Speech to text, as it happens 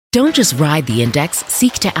Don't just ride the index,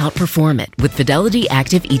 seek to outperform it with Fidelity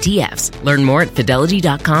Active ETFs. Learn more at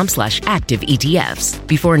fidelity.com/active ETFs.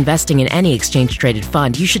 Before investing in any exchange-traded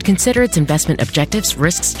fund, you should consider its investment objectives,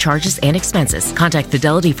 risks, charges, and expenses. Contact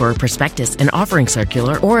Fidelity for a prospectus, an offering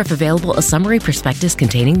circular, or if available, a summary prospectus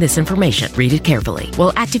containing this information. Read it carefully.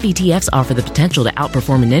 While active ETFs offer the potential to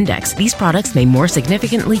outperform an index, these products may more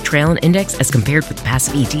significantly trail an index as compared with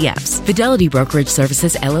passive ETFs. Fidelity Brokerage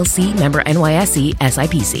Services, LLC, member NYSE,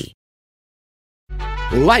 SIPC.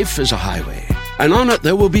 Life is a highway, and on it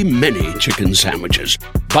there will be many chicken sandwiches.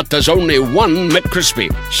 But there's only one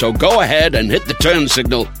McCrispy. So go ahead and hit the turn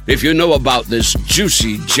signal if you know about this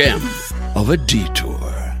juicy gem of a detour.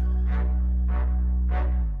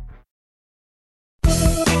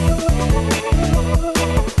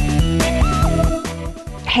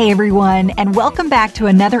 Hey everyone, and welcome back to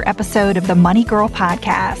another episode of the Money Girl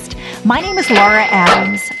Podcast. My name is Laura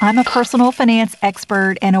Adams. I'm a personal finance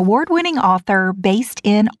expert and award-winning author based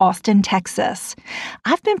in Austin, Texas.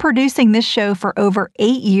 I've been producing this show for over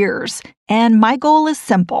 8 years, and my goal is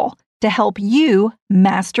simple: to help you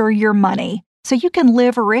master your money so you can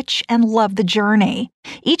live rich and love the journey.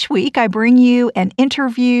 Each week, I bring you an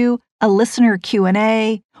interview, a listener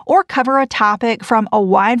Q&A, or cover a topic from a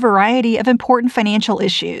wide variety of important financial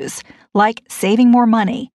issues, like saving more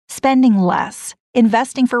money, spending less,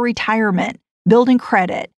 investing for retirement, building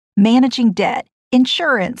credit, managing debt,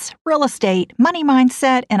 insurance, real estate, money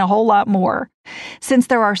mindset, and a whole lot more. Since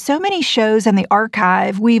there are so many shows in the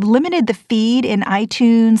archive, we've limited the feed in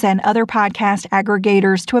iTunes and other podcast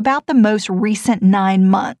aggregators to about the most recent 9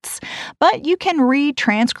 months. But you can read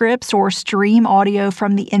transcripts or stream audio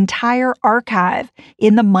from the entire archive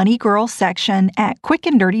in the Money Girl section at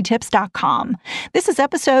quickanddirtytips.com. This is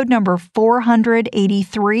episode number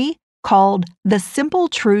 483, called The Simple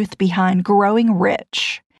Truth Behind Growing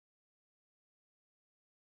Rich.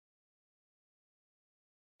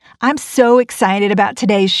 I'm so excited about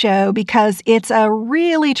today's show because it's a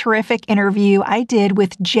really terrific interview I did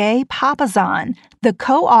with Jay Papasan, the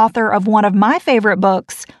co-author of one of my favorite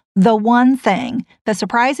books, The One Thing: The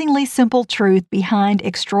Surprisingly Simple Truth Behind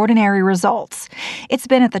Extraordinary Results. It's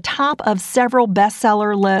been at the top of several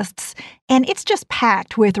bestseller lists, and it's just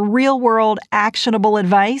packed with real-world actionable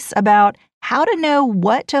advice about how to know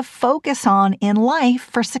what to focus on in life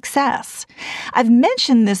for success. I've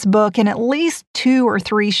mentioned this book in at least 2 or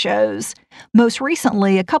 3 shows. Most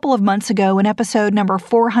recently, a couple of months ago in episode number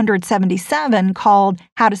 477 called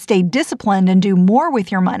How to Stay Disciplined and Do More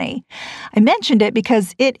with Your Money. I mentioned it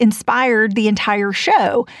because it inspired the entire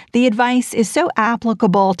show. The advice is so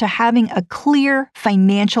applicable to having a clear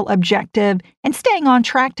financial objective and staying on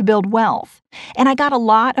track to build wealth. And I got a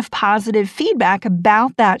lot of positive feedback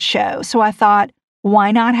about that show, so I thought,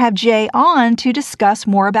 why not have Jay on to discuss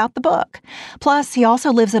more about the book? Plus, he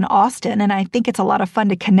also lives in Austin, and I think it's a lot of fun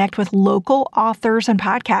to connect with local authors and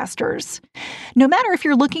podcasters. No matter if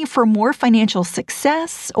you're looking for more financial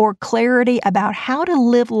success or clarity about how to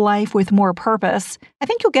live life with more purpose, I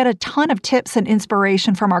think you'll get a ton of tips and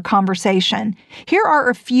inspiration from our conversation. Here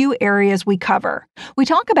are a few areas we cover. We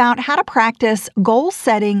talk about how to practice goal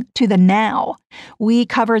setting to the now. We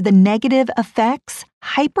cover the negative effects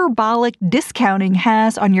hyperbolic discounting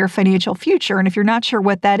has on your financial future. And if you're not sure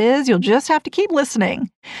what that is, you'll just have to keep listening.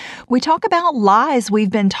 We talk about lies we've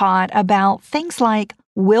been taught about things like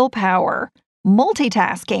willpower,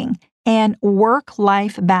 multitasking, and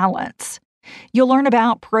work-life balance. You'll learn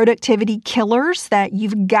about productivity killers that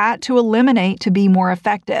you've got to eliminate to be more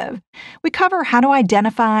effective. We cover how to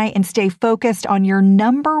identify and stay focused on your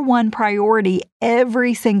number one priority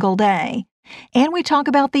every single day. And we talk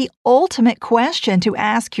about the ultimate question to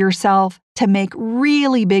ask yourself to make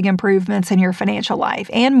really big improvements in your financial life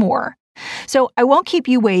and more. So I won't keep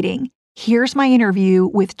you waiting. Here's my interview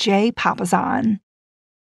with Jay Papasan.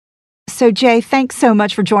 So Jay, thanks so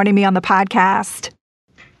much for joining me on the podcast.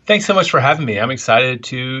 Thanks so much for having me. I'm excited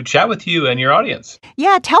to chat with you and your audience.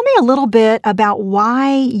 Yeah, tell me a little bit about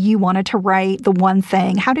why you wanted to write The One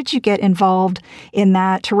Thing. How did you get involved in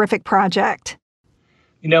that terrific project?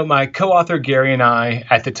 You know, my co-author Gary and I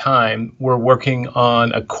at the time were working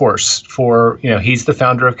on a course for, he's the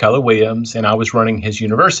founder of Keller Williams, and I was running his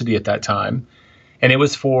university at that time. And it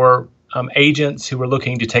was for agents who were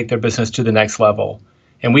looking to take their business to the next level.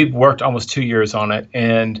 And we'd worked almost 2 years on it.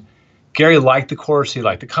 And Gary liked the course. He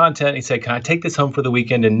liked the content. He said, can I take this home for the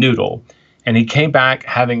weekend and noodle? And he came back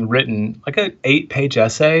having written like an 8-page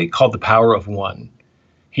essay called The Power of One.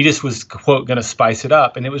 He just was, quote, going to spice it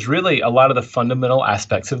up. And it was really a lot of the fundamental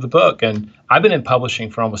aspects of the book. And I've been in publishing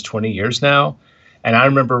for almost 20 years now. And I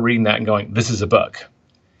remember reading that and going, this is a book.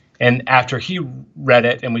 And after he read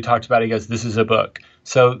it and we talked about it, he goes, this is a book.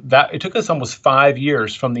 So that it took us almost 5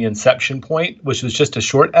 years from the inception point, which was just a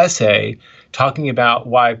short essay talking about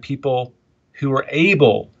why people who were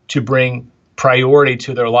able to bring priority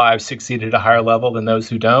to their lives succeed at a higher level than those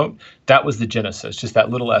who don't. That was the genesis, just that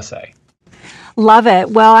little essay. Love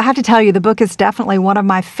it. Well, I have to tell you, the book is definitely one of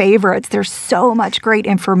my favorites. There's so much great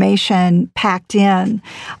information packed in.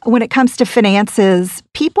 When it comes to finances,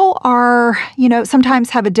 people are, sometimes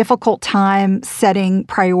have a difficult time setting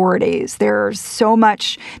priorities. There's so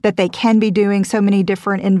much that they can be doing, so many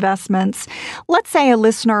different investments. Let's say a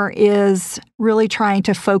listener is really trying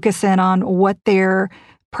to focus in on what their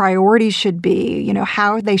priorities should be,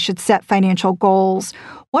 how they should set financial goals.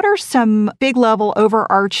 What are some big level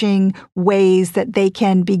overarching ways that they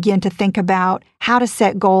can begin to think about how to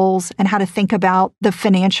set goals and how to think about the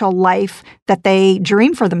financial life that they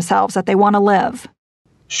dream for themselves, that they want to live?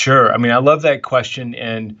 Sure. I mean, I love that question.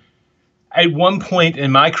 And at one point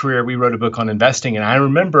in my career, we wrote a book on investing, and I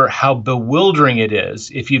remember how bewildering it is.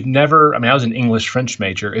 If you've never, I was an English-French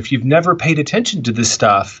major. If you've never paid attention to this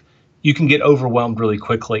stuff, you can get overwhelmed really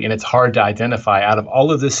quickly, and it's hard to identify out of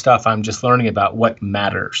all of this stuff I'm just learning about what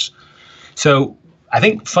matters. So I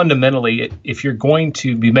think fundamentally, if you're going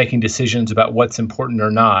to be making decisions about what's important or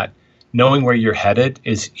not, knowing where you're headed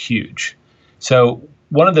is huge. So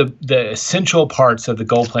one of the essential parts of the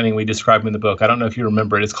goal planning we describe in the book, I don't know if you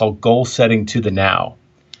remember it, it's called goal setting to the now.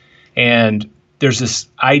 And there's this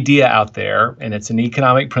idea out there, and it's an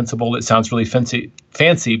economic principle that sounds really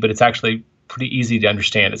fancy, but it's actually pretty easy to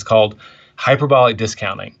understand. It's called hyperbolic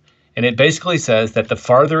discounting. And it basically says that the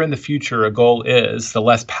farther in the future a goal is, the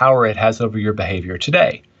less power it has over your behavior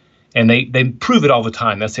today. And they prove it all the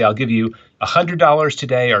time. They'll say, I'll give you $100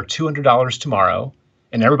 today or $200 tomorrow.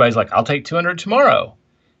 And everybody's like, I'll take $200 tomorrow.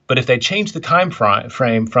 But if they change the time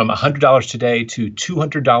frame from $100 today to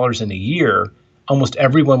 $200 in a year, almost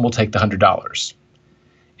everyone will take the $100.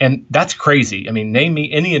 And that's crazy. I mean, name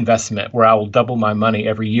me any investment where I will double my money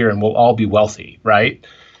every year and we'll all be wealthy, right?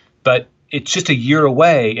 But it's just a year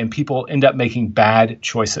away and people end up making bad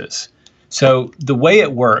choices. So the way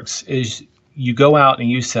it works is you go out and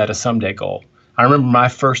you set a someday goal. I remember my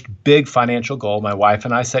first big financial goal, my wife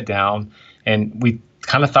and I sat down and we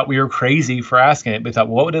kind of thought we were crazy for asking it, but thought,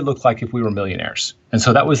 well, what would it look like if we were millionaires? And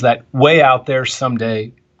so that was that way out there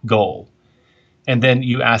someday goal. And then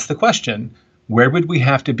you ask the question, where would we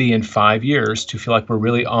have to be in 5 years to feel like we're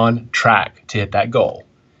really on track to hit that goal?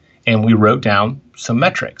 And we wrote down some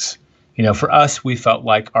metrics. For us, we felt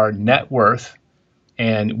like our net worth,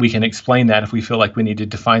 and we can explain that if we feel like we need to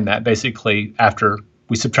define that. Basically, after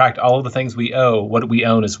we subtract all of the things we owe, what we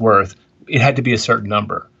own is worth, it had to be a certain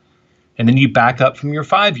number. And then you back up from your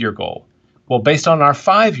 5-year goal. Well, based on our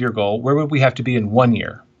 5-year goal, where would we have to be in 1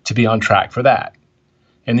 year to be on track for that?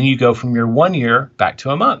 And then you go from your 1 year back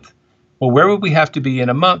to a month. Well, where would we have to be in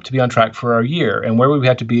a month to be on track for our year? And where would we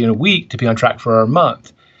have to be in a week to be on track for our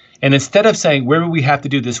month? And instead of saying, where would we have to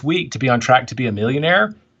do this week to be on track to be a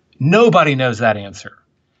millionaire? Nobody knows that answer.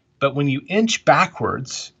 But when you inch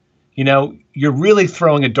backwards, you're really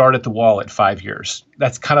throwing a dart at the wall at 5 years.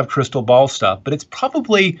 That's kind of crystal ball stuff, but it's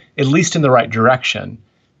probably at least in the right direction.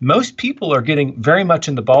 Most people are getting very much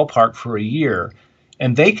in the ballpark for a year,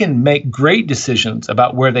 and they can make great decisions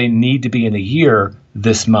about where they need to be in a year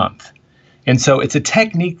this month. And so it's a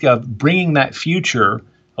technique of bringing that future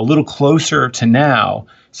a little closer to now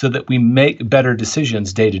so that we make better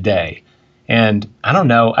decisions day to day. And I don't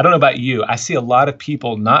know about you. I see a lot of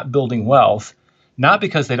people not building wealth, not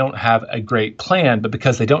because they don't have a great plan, but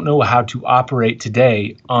because they don't know how to operate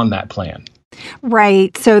today on that plan.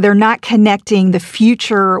 Right. So they're not connecting the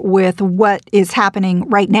future with what is happening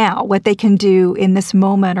right now, what they can do in this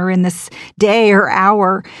moment or in this day or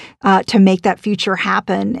hour to make that future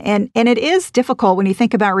happen. And it is difficult when you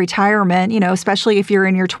think about retirement, especially if you're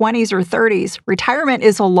in your 20s or 30s. Retirement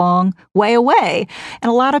is a long way away. And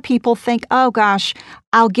a lot of people think, oh, gosh,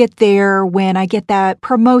 I'll get there when I get that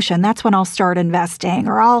promotion. That's when I'll start investing.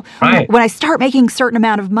 Or when I start making a certain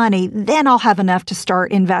amount of money, then I'll have enough to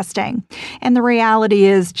start investing. And the reality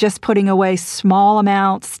is just putting away small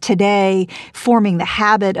amounts today, forming the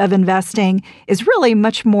habit of investing is really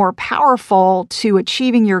much more powerful to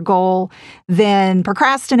achieving your goal than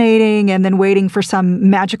procrastinating and then waiting for some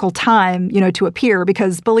magical time, to appear.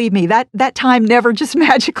 Because believe me, that time never just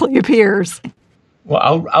magically appears.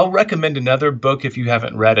 Well, I'll recommend another book if you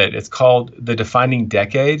haven't read it. It's called The Defining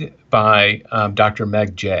Decade by Dr.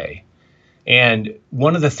 Meg Jay. And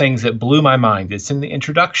one of the things that blew my mind, it's in the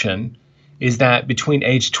introduction, is that between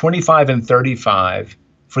age 25 and 35,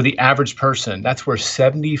 for the average person, that's where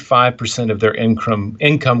 75% of their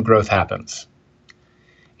income growth happens.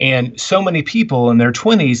 And so many people in their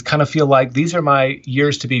 20s kind of feel like these are my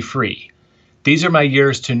years to be free. These are my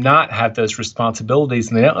years to not have those responsibilities.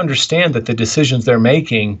 And they don't understand that the decisions they're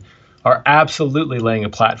making are absolutely laying a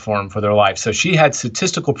platform for their life. So she had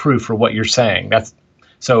statistical proof for what you're saying.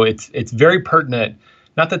 So it's very pertinent.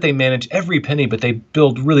 Not that they manage every penny, but they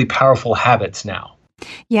build really powerful habits now.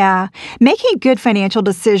 Yeah. Making good financial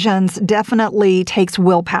decisions definitely takes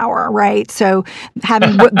willpower, right? So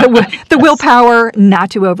having the willpower not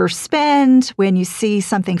to overspend when you see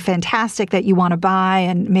something fantastic that you want to buy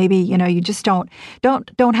and maybe, you just don't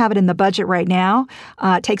have it in the budget right now.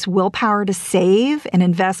 It takes willpower to save and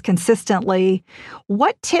invest consistently.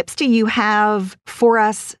 What tips do you have for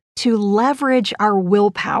us to leverage our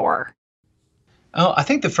willpower? Oh, I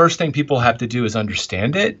think the first thing people have to do is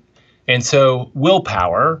understand it. And so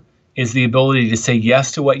willpower is the ability to say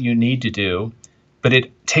yes to what you need to do, but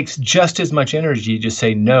it takes just as much energy to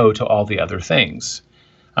say no to all the other things.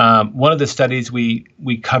 One of the studies we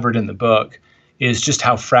covered in the book is just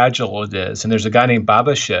how fragile it is. And there's a guy named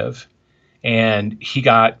Baba Shiv, and he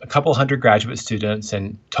got a couple hundred graduate students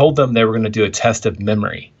and told them they were going to do a test of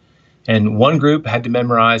memory. And one group had to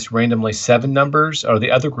memorize randomly 7 numbers, or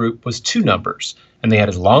the other group was 2 numbers. And they had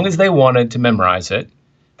as long as they wanted to memorize it.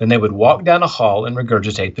 Then they would walk down a hall and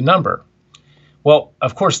regurgitate the number. Well,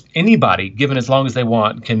 of course, anybody, given as long as they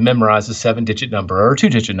want, can memorize a 7-digit number or a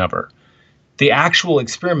 2-digit number. The actual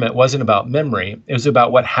experiment wasn't about memory. It was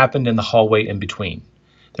about what happened in the hallway in between.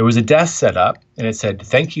 There was a desk set up, and it said,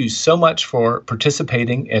 "Thank you so much for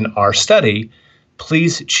participating in our study.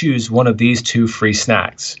 Please choose one of these 2 free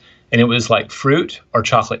snacks." And it was like fruit or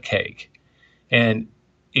chocolate cake. And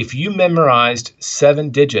if you memorized 7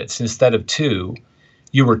 digits instead of 2,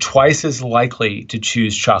 you were twice as likely to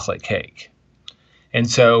choose chocolate cake. And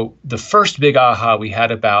so the first big aha we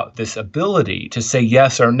had about this ability to say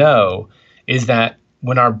yes or no is that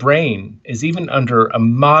when our brain is even under a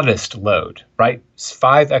modest load, right,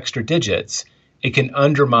 5 extra digits, it can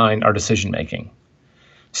undermine our decision making.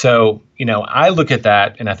 So, I look at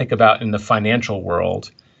that and I think about in the financial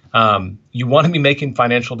world, you want to be making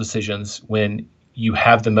financial decisions when you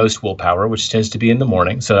have the most willpower, which tends to be in the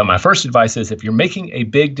morning. So my first advice is if you're making a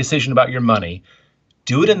big decision about your money,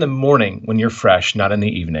 do it in the morning when you're fresh, not in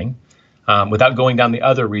the evening. Without going down the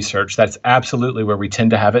other research, that's absolutely where we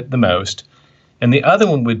tend to have it the most. And the other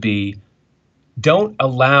one would be don't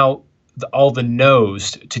allow all the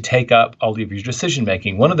no's to take up all of your decision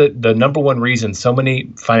making. One of the number one reasons so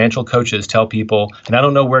many financial coaches tell people, and I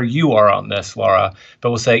don't know where you are on this, Laura, but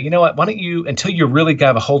will say, you know what, why don't you, until you really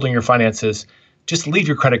have a hold on your finances, just leave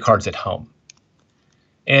your credit cards at home.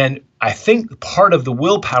 And I think part of the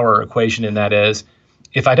willpower equation in that is,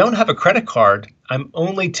 if I don't have a credit card, I'm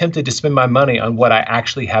only tempted to spend my money on what I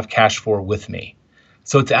actually have cash for with me.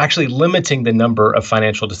 So it's actually limiting the number of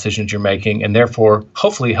financial decisions you're making and therefore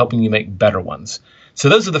hopefully helping you make better ones. So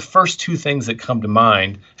those are the first 2 things that come to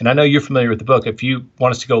mind. And I know you're familiar with the book. If you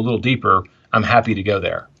want us to go a little deeper, I'm happy to go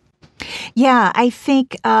there. Yeah, I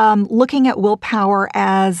think looking at willpower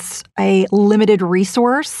as a limited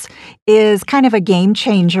resource is kind of a game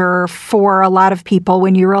changer for a lot of people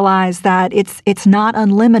when you realize that it's not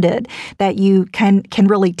unlimited, that you can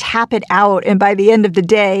really tap it out. And by the end of the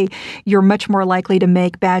day, you're much more likely to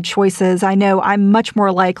make bad choices. I know I'm much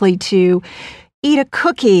more likely to eat a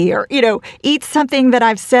cookie or, eat something that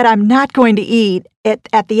I've said I'm not going to eat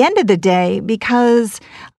at the end of the day because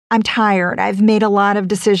I'm tired. I've made a lot of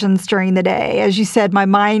decisions during the day. As you said, my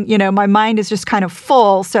mind is just kind of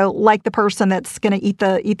full. So like the person that's going to eat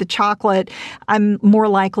the chocolate, I'm more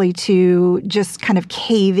likely to just kind of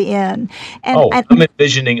cave in. And I'm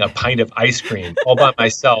envisioning a pint of ice cream all by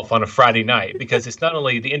myself on a Friday night because it's not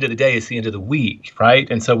only the end of the day, it's the end of the week, right?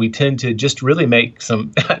 And so we tend to just really make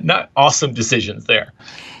some not awesome decisions there.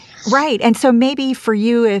 Right. And so maybe for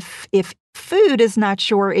you, if food is not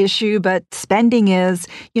your issue, but spending is,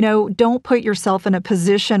 don't put yourself in a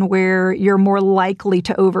position where you're more likely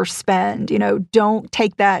to overspend. Don't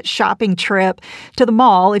take that shopping trip to the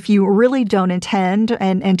mall if you really don't intend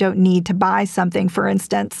and don't need to buy something, for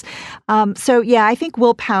instance. So I think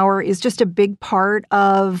willpower is just a big part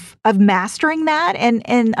of mastering that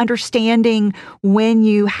and understanding when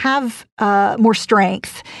you have more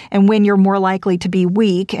strength and when you're more likely to be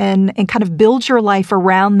weak and kind of build your life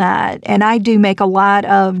around that. And I do make a lot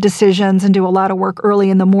of decisions and do a lot of work early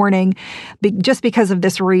in the morning just because of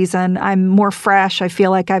this reason. I'm more fresh. I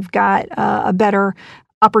feel like I've got a better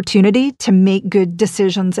opportunity to make good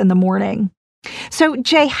decisions in the morning. So,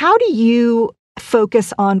 Jay, how do you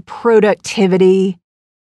focus on productivity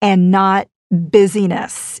and not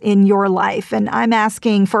busyness in your life? And I'm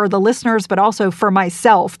asking for the listeners, but also for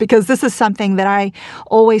myself, because this is something that I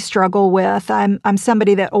always struggle with. I'm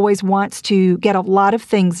somebody that always wants to get a lot of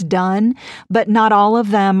things done, but not all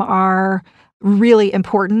of them are really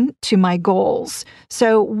important to my goals.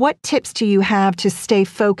 So what tips do you have to stay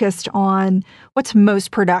focused on what's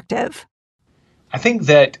most productive? I think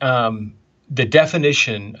that the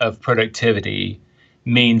definition of productivity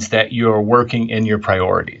means that you're working in your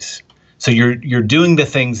priorities. So you're doing the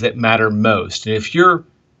things that matter most. And if you're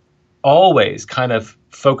always kind of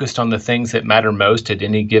focused on the things that matter most at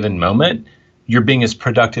any given moment, you're being as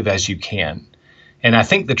productive as you can. And I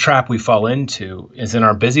think the trap we fall into is in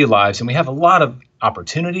our busy lives, and we have a lot of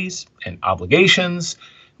opportunities and obligations.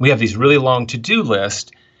 We have these really long to-do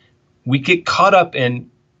lists. We get caught up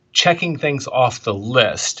in checking things off the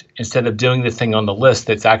list instead of doing the thing on the list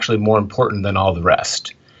that's actually more important than all the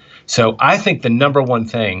rest. So I think the number one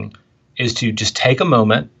thing is to just take a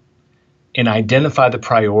moment and identify the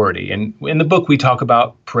priority. And in the book, we talk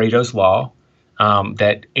about Pareto's Law,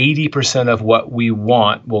 that 80% of what we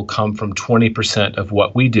want will come from 20% of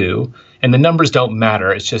what we do. And the numbers don't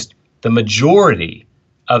matter. It's just the majority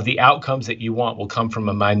of the outcomes that you want will come from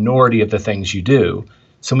a minority of the things you do.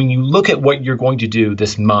 So when you look at what you're going to do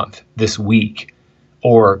this month, this week,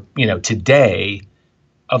 or today,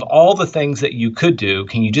 of all the things that you could do,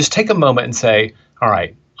 can you just take a moment and say, all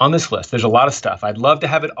right, on this list, there's a lot of stuff. I'd love to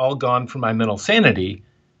have it all gone for my mental sanity.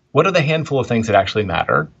 What are the handful of things that actually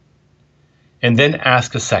matter? And then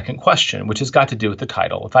ask a second question, which has got to do with the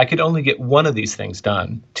title. If I could only get one of these things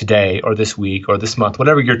done today or this week or this month,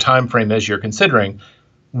 whatever your time frame is you're considering,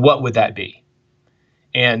 what would that be?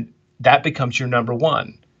 And that becomes your number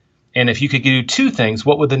one. And if you could do two things,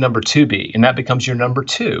 what would the number two be? And that becomes your number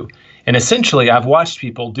two. And essentially, I've watched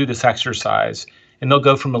people do this exercise, and they'll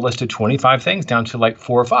go from a list of 25 things down to like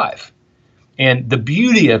 4 or 5. And the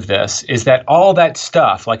beauty of this is that all that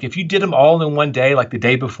stuff, like if you did them all in one day, like the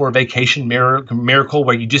day before vacation miracle,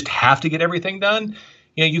 where you just have to get everything done,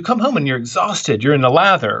 you come home and you're exhausted, you're in the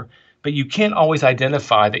lather, but you can't always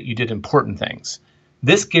identify that you did important things.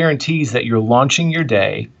 This guarantees that you're launching your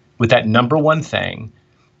day with that number one thing.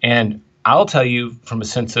 And I'll tell you from a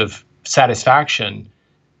sense of satisfaction,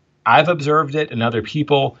 I've observed it in other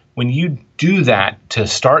people. When you do that to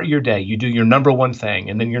start your day, you do your number one thing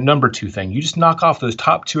and then your number two thing. You just knock off those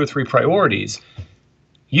top 2 or 3 priorities.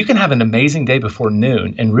 You can have an amazing day before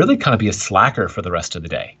noon and really kind of be a slacker for the rest of the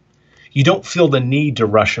day. You don't feel the need to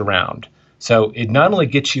rush around. So it not only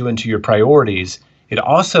gets you into your priorities, it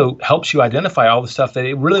also helps you identify all the stuff that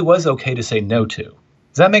it really was okay to say no to.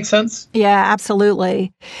 Does that make sense? Yeah,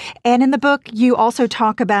 absolutely. And in the book, you also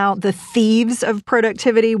talk about the thieves of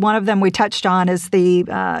productivity. One of them we touched on is the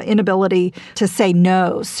inability to say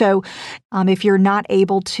no. So if you're not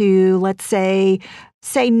able to, let's say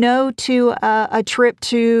no to a trip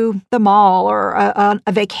to the mall or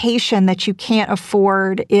a vacation that you can't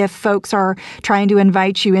afford, if folks are trying to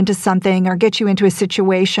invite you into something or get you into a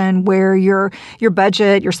situation where your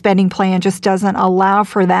budget, your spending plan just doesn't allow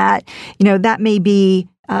for that, that may be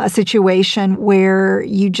a situation where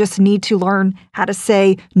you just need to learn how to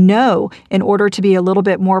say no in order to be a little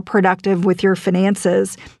bit more productive with your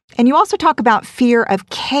finances. And you also talk about fear of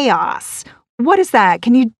chaos. What is that?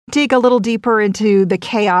 Can you dig a little deeper into the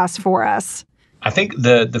chaos for us? I think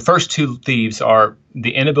the first 2 thieves are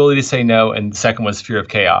the inability to say no, and the second was fear of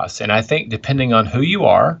chaos. And I think depending on who you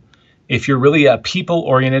are, if you're really a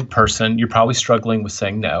people-oriented person, you're probably struggling with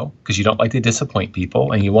saying no because you don't like to disappoint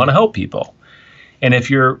people and you want to help people. And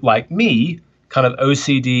if you're like me, kind of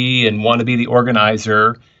OCD and want to be the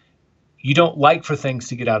organizer, you don't like for things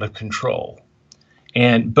to get out of control.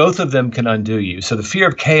 And both of them can undo you. So the fear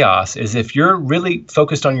of chaos is if you're really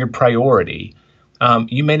focused on your priority,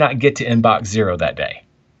 you may not get to inbox 0 that day.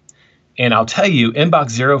 And I'll tell you,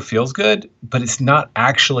 inbox 0 feels good, but it's not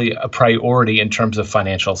actually a priority in terms of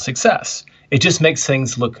financial success. It just makes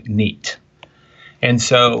things look neat. And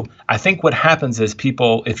so I think what happens is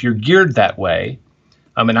people, if you're geared that way,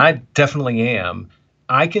 and I definitely am,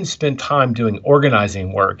 I can spend time doing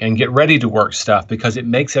organizing work and get ready to work stuff because it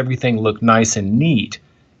makes everything look nice and neat.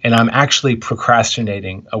 And I'm actually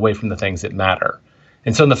procrastinating away from the things that matter.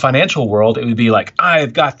 And so in the financial world, it would be like,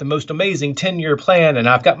 I've got the most amazing 10-year plan and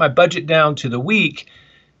I've got my budget down to the week.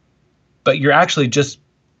 But you're actually just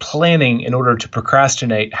planning in order to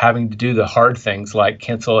procrastinate having to do the hard things like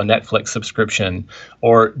cancel a Netflix subscription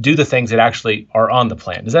or do the things that actually are on the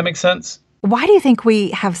plan. Does that make sense? Why do you think we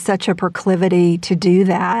have such a proclivity to do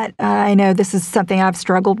that? I know this is something I've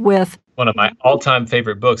struggled with. One of my all-time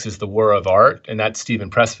favorite books is The War of Art, and that's Steven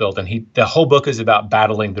Pressfield. And the whole book is about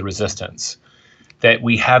battling the resistance. that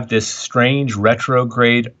we have this strange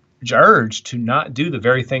retrograde urge to not do the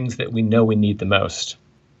very things that we know we need the most.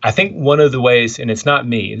 I think one of the ways, and it's not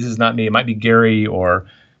me, this is not me, it might be Gary or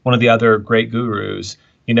one of the other great gurus,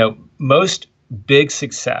 most big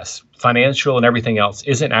success, financial and everything else,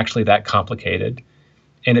 isn't actually that complicated.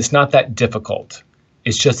 And it's not that difficult.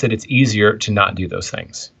 It's just that it's easier to not do those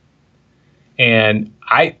things. And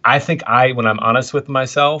I think when I'm honest with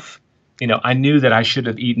myself, I knew that I should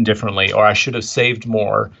have eaten differently or I should have saved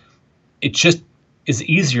more. It just is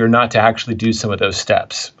easier not to actually do some of those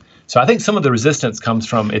steps. So I think some of the resistance comes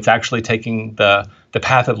from it's actually taking the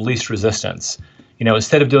path of least resistance.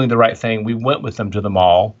 Instead of doing the right thing, we went with them to the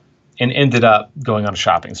mall and ended up going on a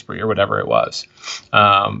shopping spree or whatever it was.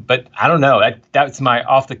 But I don't know. That's my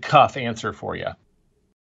off-the-cuff answer for you.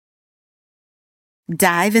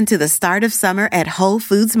 Dive into the start of summer at Whole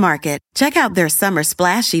Foods Market. Check out their Summer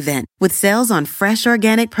Splash event with sales on fresh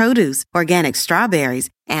organic produce, organic strawberries,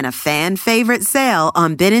 and a fan-favorite sale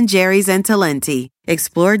on Ben & Jerry's and Talenti.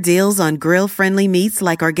 Explore deals on grill-friendly meats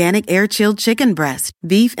like organic air-chilled chicken breast,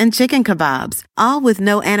 beef and chicken kebabs, all with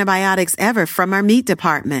no antibiotics ever from our meat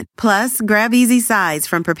department. Plus, grab easy sides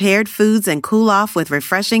from prepared foods and cool off with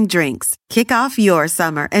refreshing drinks. Kick off your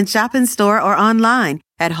summer and shop in store or online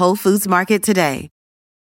at Whole Foods Market today.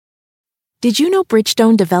 Did you know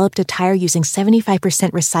Bridgestone developed a tire using 75%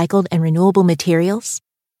 recycled and renewable materials?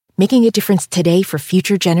 Making a difference today for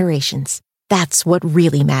future generations. That's what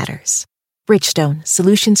really matters. Bridgestone,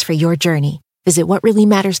 solutions for your journey. Visit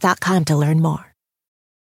whatreallymatters.com to learn more.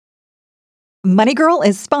 Money Girl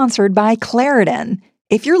is sponsored by Claritin.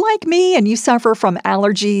 If you're like me and you suffer from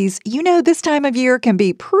allergies, this time of year can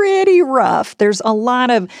be pretty rough. There's a lot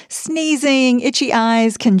of sneezing, itchy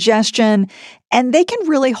eyes, congestion, and they can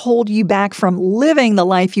really hold you back from living the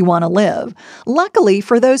life you want to live. Luckily,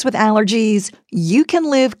 for those with allergies, you can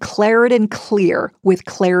live Claritin Clear with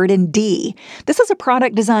Claritin D. This is a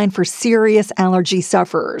product designed for serious allergy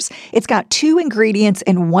sufferers. It's got 2 ingredients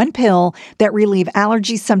in one pill that relieve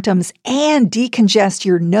allergy symptoms and decongest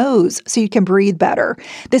your nose so you can breathe better.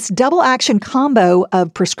 This double action combo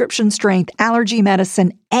of prescription strength allergy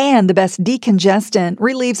medicine and the best decongestant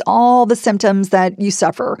relieves all the symptoms that you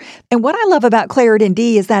suffer. And what I love about Claritin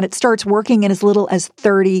D is that it starts working in as little as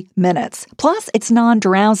 30 minutes. Plus, it's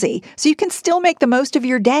non-drowsy, so you can still make the most of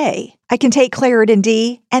your day. I can take Claritin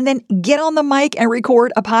D and then get on the mic and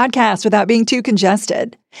record a podcast without being too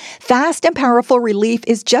congested. Fast and powerful relief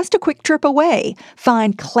is just a quick trip away.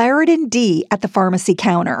 Find Claritin D at the pharmacy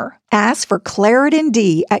counter. Ask for Claritin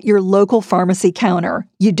D at your local pharmacy counter.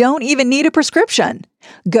 You don't even need a prescription.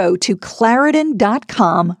 Go to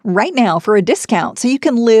Claritin.com right now for a discount so you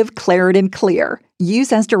can live Claritin Clear.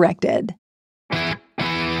 Use as directed.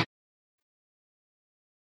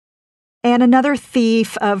 And another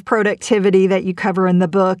thief of productivity that you cover in the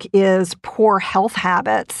book is poor health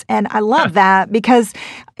habits. And I love that because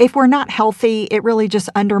if we're not healthy, it really just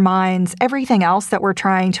undermines everything else that we're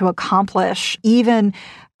trying to accomplish, even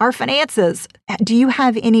our finances. Do you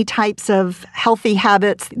have any types of healthy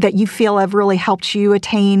habits that you feel have really helped you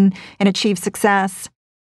attain and achieve success?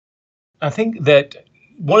 I think that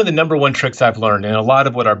one of the number one tricks I've learned, and a lot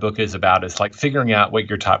of what our book is about, is like figuring out what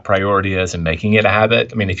your top priority is and making it a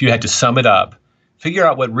habit. I mean, if you had to sum it up, figure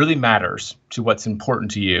out what really matters to what's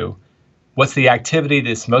important to you. What's the activity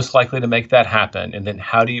that's most likely to make that happen? And then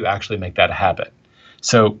how do you actually make that a habit?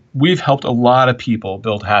 So we've helped a lot of people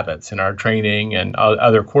build habits in our training and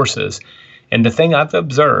other courses. And the thing I've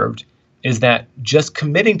observed is that just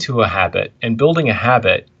committing to a habit and building a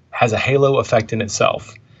habit has a halo effect in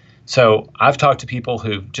itself. So I've talked to people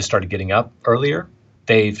who've just started getting up earlier.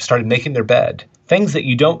 They've started making their bed. Things that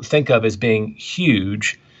you don't think of as being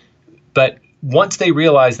huge, but once they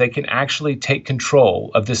realize they can actually take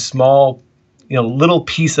control of this small, little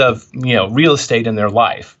piece of, real estate in their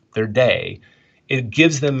life, their day,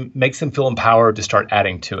 it makes them feel empowered to start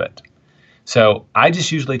adding to it. So I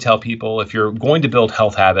just usually tell people, if you're going to build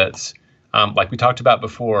health habits, like we talked about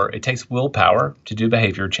before, it takes willpower to do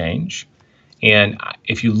behavior change. And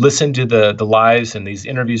if you listen to the lives and these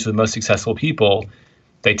interviews with most successful people,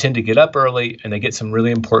 they tend to get up early and they get some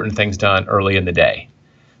really important things done early in the day.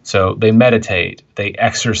 So they meditate, they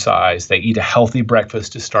exercise, they eat a healthy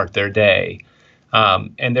breakfast to start their day.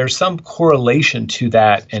 And there's some correlation to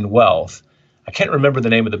that and wealth. I can't remember the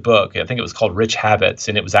name of the book. I think it was called Rich Habits,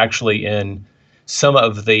 and it was actually in some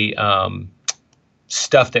of the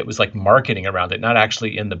stuff that was like marketing around it, not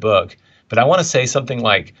actually in the book. But I want to say something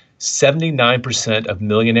like 79% of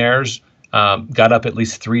millionaires got up at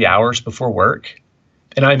least 3 hours before work.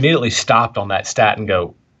 And I immediately stopped on that stat and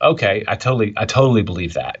go, okay, I totally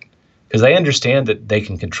believe that. Because they understand that they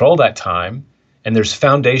can control that time and there's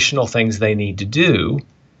foundational things they need to do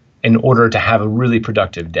in order to have a really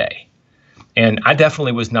productive day. And I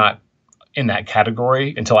definitely was not in that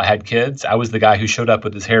category until I had kids. I was the guy who showed up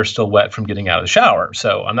with his hair still wet from getting out of the shower.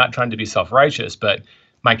 So I'm not trying to be self-righteous, but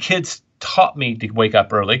my kids taught me to wake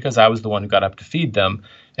up early because I was the one who got up to feed them,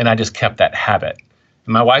 and I just kept that habit.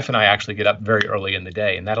 And my wife and I actually get up very early in the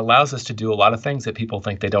day, and that allows us to do a lot of things that people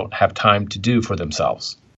think they don't have time to do for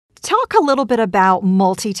themselves. Talk a little bit about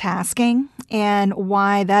multitasking and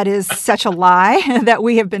why that is such a lie that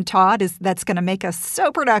we have been taught is that's going to make us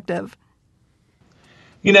so productive.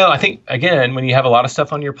 I think, again, when you have a lot of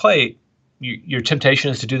stuff on your plate, your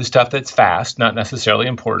temptation is to do the stuff that's fast, not necessarily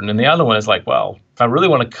important. And the other one is like, well, if I really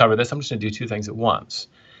want to cover this, I'm just going to do two things at once.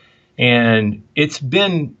 And it's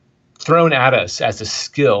been thrown at us as a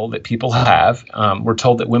skill that people have. We're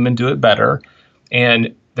told that women do it better.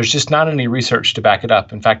 And there's just not any research to back it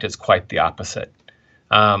up. In fact, it's quite the opposite.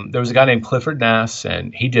 There was a guy named Clifford Nass,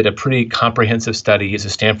 and he did a pretty comprehensive study. He's a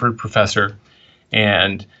Stanford professor.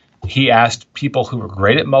 And he asked people who were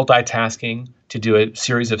great at multitasking to do a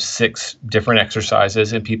series of 6 different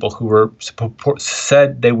exercises, and people who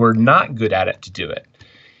said they were not good at it to do it.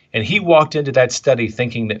 And he walked into that study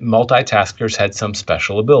thinking that multitaskers had some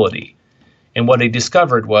special ability. And what he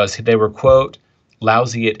discovered was they were, quote,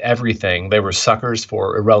 lousy at everything. They were suckers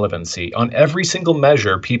for irrelevancy. On every single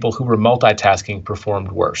measure, people who were multitasking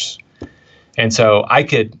performed worse. And so I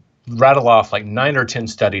could rattle off like 9 or 10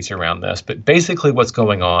 studies around this, but basically what's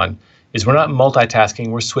going on is we're not multitasking,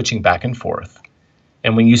 we're switching back and forth.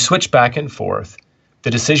 And when you switch back and forth,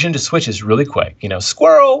 the decision to switch is really quick.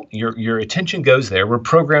 Squirrel, your attention goes there. We're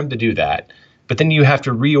programmed to do that. But then you have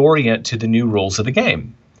to reorient to the new rules of the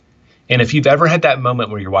game. And if you've ever had that moment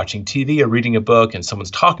where you're watching TV or reading a book and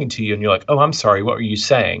someone's talking to you and you're like, oh, I'm sorry, what were you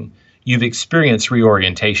saying? You've experienced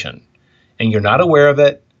reorientation. And you're not aware of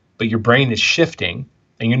it, but your brain is shifting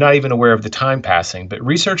and you're not even aware of the time passing. But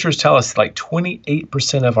researchers tell us like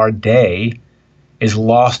 28% of our day is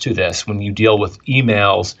lost to this when you deal with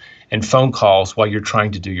emails and phone calls while you're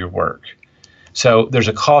trying to do your work. So there's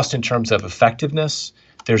a cost in terms of effectiveness.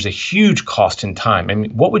 There's a huge cost in time. I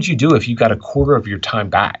mean, what would you do if you got a quarter of your time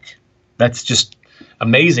back? That's just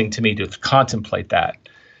amazing to me to contemplate that.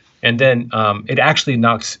 And then it actually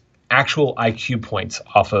knocks actual IQ points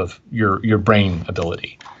off of your brain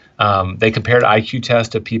ability. They compared IQ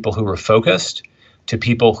tests to people who were focused, to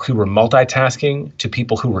people who were multitasking, to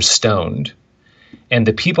people who were stoned. And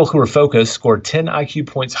the people who were focused scored 10 IQ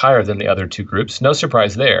points higher than the other two groups. No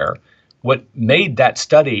surprise there. What made that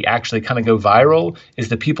study actually kind of go viral is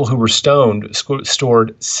the people who were stoned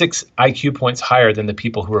scored 6 IQ points higher than the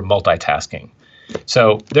people who were multitasking.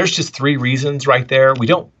 So there's just 3 reasons right there.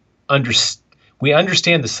 We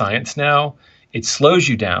understand the science now. It slows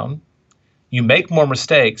you down. You make more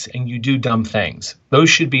mistakes and you do dumb things. Those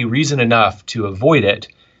should be reason enough to avoid it.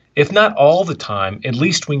 If not all the time, at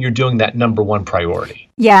least when you're doing that number one priority.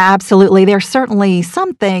 Yeah, absolutely. There's certainly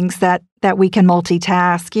some things that we can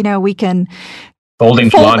multitask. We can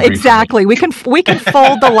folding laundry. Exactly. We can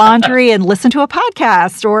fold the laundry and listen to a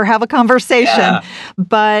podcast or have a conversation. Yeah.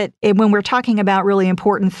 But when we're talking about really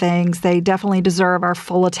important things, they definitely deserve our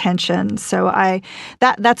full attention. So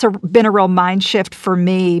that's been a real mind shift for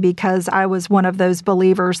me because I was one of those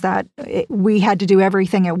believers that we had to do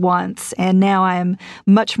everything at once. And now I'm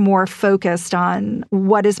much more focused on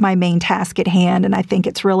what is my main task at hand. And I think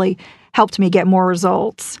it's really helped me get more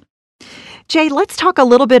results. Jay, let's talk a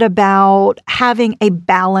little bit about having a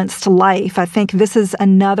balanced life. I think this is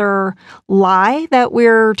another lie that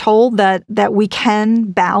we're told that we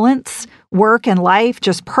can balance work and life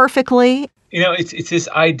just perfectly. It's this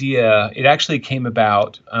idea. It actually came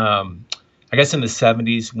about, I guess in the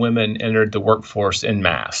 70s, women entered the workforce en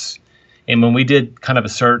masse. And when we did kind of a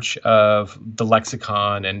search of the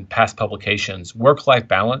lexicon and past publications, work-life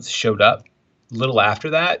balance showed up a little after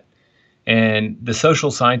that. And the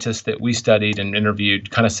social scientists that we studied and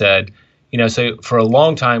interviewed kind of said, so for a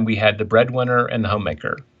long time, we had the breadwinner and the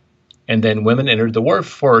homemaker. And then women entered the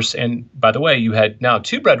workforce. And by the way, you had now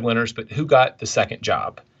 2 breadwinners, but who got the second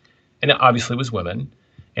job? And it obviously was women.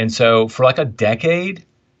 And so for like a decade,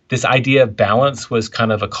 this idea of balance was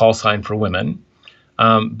kind of a call sign for women.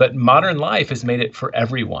 But modern life has made it for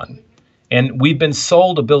everyone. And we've been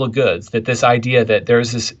sold a bill of goods that this idea that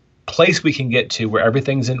there's this place we can get to where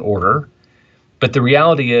everything's in order. But the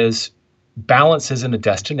reality is balance isn't a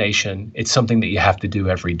destination. It's something that you have to do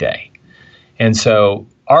every day. And so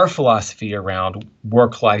our philosophy around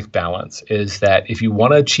work-life balance is that if you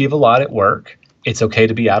want to achieve a lot at work, it's okay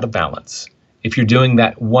to be out of balance. If you're doing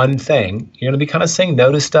that one thing, you're going to be kind of saying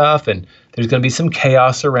no to stuff and there's going to be some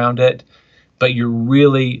chaos around it, but you're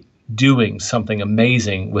really doing something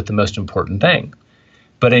amazing with the most important thing.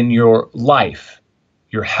 But in your life,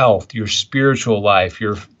 your health, your spiritual life,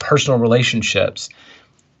 your personal relationships,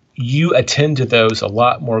 you attend to those a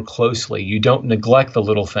lot more closely. You don't neglect the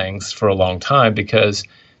little things for a long time because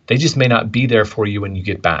they just may not be there for you when you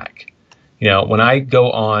get back. When I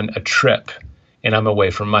go on a trip and I'm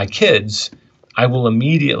away from my kids, I will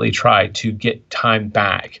immediately try to get time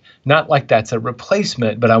back. Not like that's a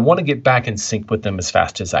replacement, but I want to get back in sync with them as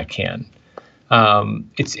fast as I can.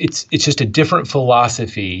 It's just a different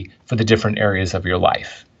philosophy for the different areas of your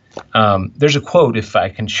life. There's a quote, if I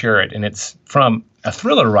can share it, and it's from a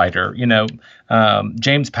thriller writer,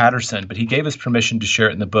 James Patterson, but he gave us permission to share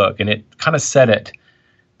it in the book, and it kind of said it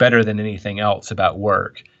better than anything else about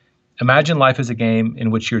work. Imagine life as a game in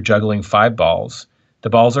which you're juggling 5 balls. The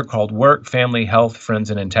balls are called work, family, health, friends,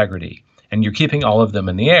 and integrity, and you're keeping all of them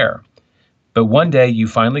in the air. But one day you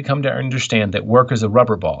finally come to understand that work is a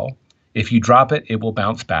rubber ball. If you drop it, it will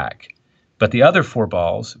bounce back. But the other 4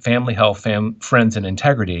 balls, family, health, friends, and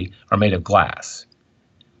integrity, are made of glass.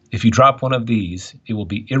 If you drop one of these, it will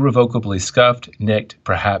be irrevocably scuffed, nicked,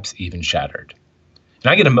 perhaps even shattered.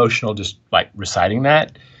 And I get emotional just like reciting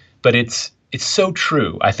that, but it's so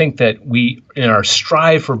true. I think that we, in our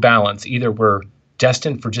strive for balance, either we're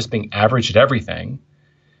destined for just being average at everything,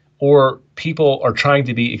 or people are trying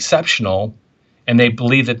to be exceptional and they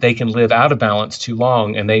believe that they can live out of balance too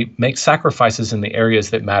long, and they make sacrifices in the areas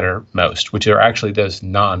that matter most, which are actually those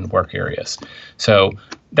non-work areas. So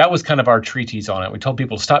that was kind of our treatise on it. We told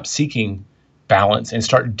people to stop seeking balance and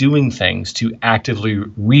start doing things to actively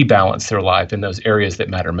rebalance their life in those areas that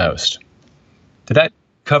matter most. Did that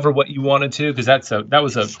cover what you wanted to? Because that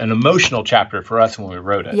was an emotional chapter for us when we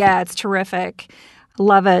wrote it. Yeah, it's terrific.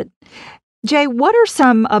 Love it. Jay, what are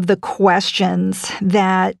some of the questions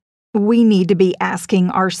that we need to be asking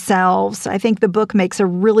ourselves? I think the book makes a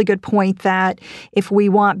really good point that if we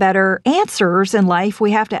want better answers in life,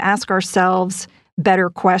 we have to ask ourselves better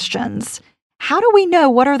questions. How do we know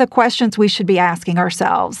what are the questions we should be asking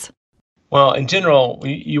ourselves? Well, in general,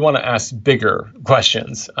 you want to ask bigger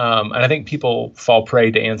questions. And I think people fall prey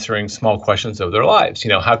to answering small questions of their lives.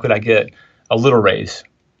 How could I get a little raise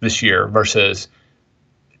this year versus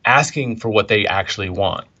asking for what they actually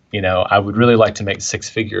want? I would really like to make 6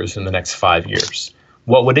 figures in the next 5 years.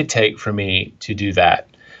 What would it take for me to do that?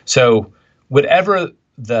 So whatever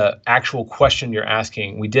the actual question you're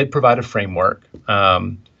asking, we did provide a framework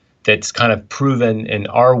that's kind of proven in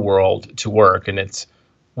our world to work. And it's,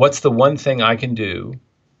 what's the one thing I can do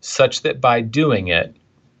such that by doing it,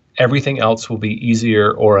 everything else will be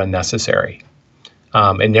easier or unnecessary?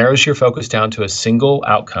 It narrows your focus down to a single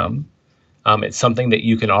outcome. It's something that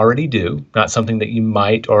you can already do, not something that you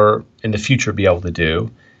might or in the future be able to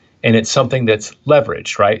do. And it's something that's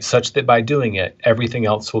leveraged, right? Such that by doing it, everything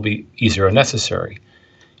else will be easier or necessary.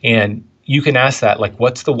 And you can ask that, like,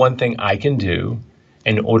 what's the one thing I can do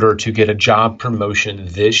in order to get a job promotion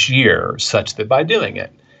this year, such that by doing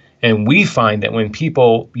it? And we find that when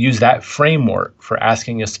people use that framework for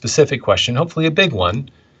asking a specific question, hopefully a big one,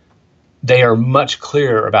 they are much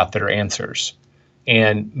clearer about their answers.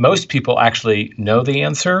 And most people actually know the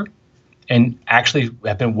answer and actually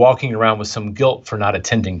have been walking around with some guilt for not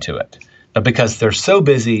attending to it. But because they're so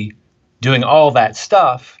busy doing all that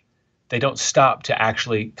stuff, they don't stop to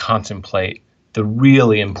actually contemplate the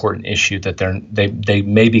really important issue that they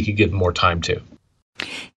maybe could give more time to.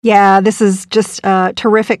 Yeah, this is just a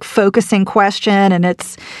terrific focusing question, and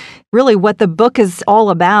it's really what the book is all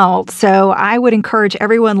about. So I would encourage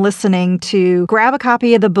everyone listening to grab a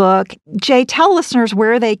copy of the book. Jay, tell listeners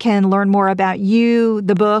where they can learn more about you,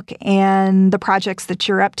 the book, and the projects that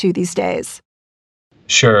you're up to these days.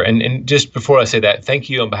 Sure. And just before I say that, thank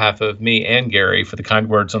you on behalf of me and Gary for the kind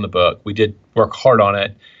words on the book. We did work hard on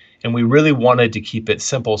it, and we really wanted to keep it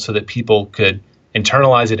simple so that people could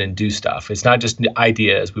internalize it and do stuff. It's not just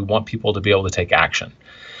ideas. We want people to be able to take action.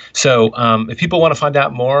 So if people want to find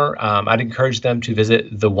out more, I'd encourage them to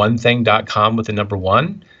visit theonething.com with the number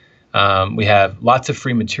 1. We have lots of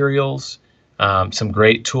free materials, some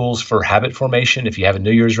great tools for habit formation. If you have a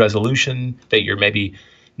New Year's resolution that you're maybe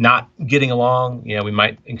not getting along, we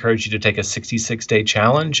might encourage you to take a 66-day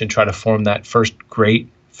challenge and try to form that first great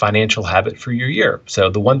financial habit for your year.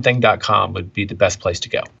 So theonething.com would be the best place to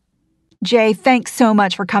go. Jay, thanks so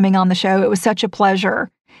much for coming on the show. It was such a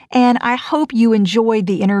pleasure. And I hope you enjoyed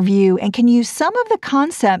the interview and can use some of the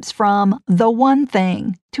concepts from The One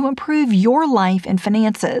Thing to improve your life and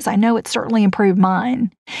finances. I know it certainly improved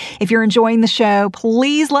mine. If you're enjoying the show,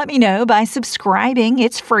 please let me know by subscribing.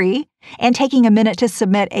 It's free. And taking a minute to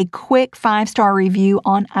submit a quick 5-star review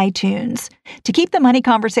on iTunes. To keep the money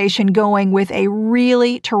conversation going with a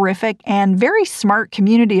really terrific and very smart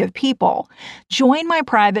community of people, join my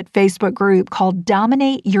private Facebook group called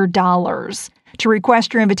Dominate Your Dollars. To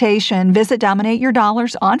request your invitation, visit Dominate Your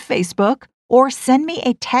Dollars on Facebook or send me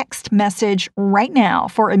a text message right now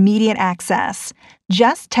for immediate access.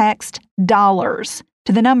 Just text dollars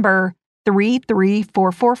to the number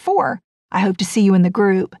 33444. I hope to see you in the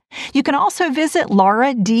group. You can also visit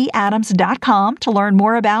lauradadams.com to learn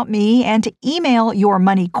more about me and to email your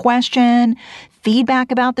money question,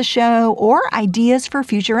 feedback about the show, or ideas for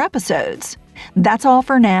future episodes. That's all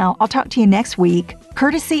for now. I'll talk to you next week,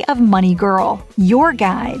 courtesy of Money Girl, your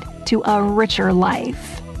guide to a richer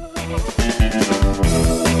life.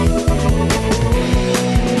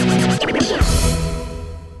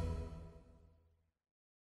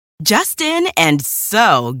 Just in and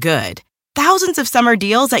so good. Thousands of summer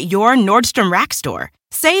deals at your Nordstrom Rack store.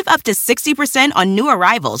 Save up to 60% on new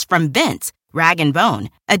arrivals from Vince, Rag & Bone,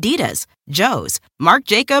 Adidas, Joe's, Marc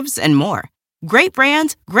Jacobs, and more. Great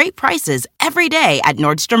brands, great prices every day at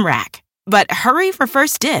Nordstrom Rack. But hurry for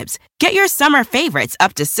first dibs. Get your summer favorites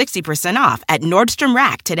up to 60% off at Nordstrom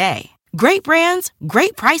Rack today. Great brands,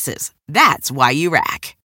 great prices. That's why you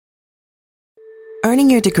rack. Earning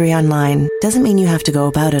your degree online doesn't mean you have to go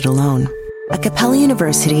about it alone. At Capella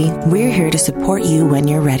University, we're here to support you when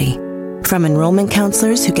you're ready. From enrollment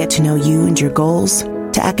counselors who get to know you and your goals,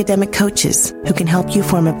 to academic coaches who can help you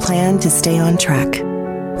form a plan to stay on track.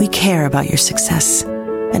 We care about your success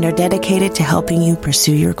and are dedicated to helping you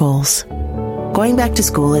pursue your goals. Going back to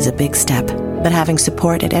school is a big step, but having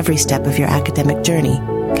support at every step of your academic journey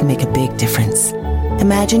can make a big difference.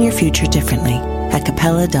 Imagine your future differently at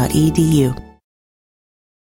capella.edu.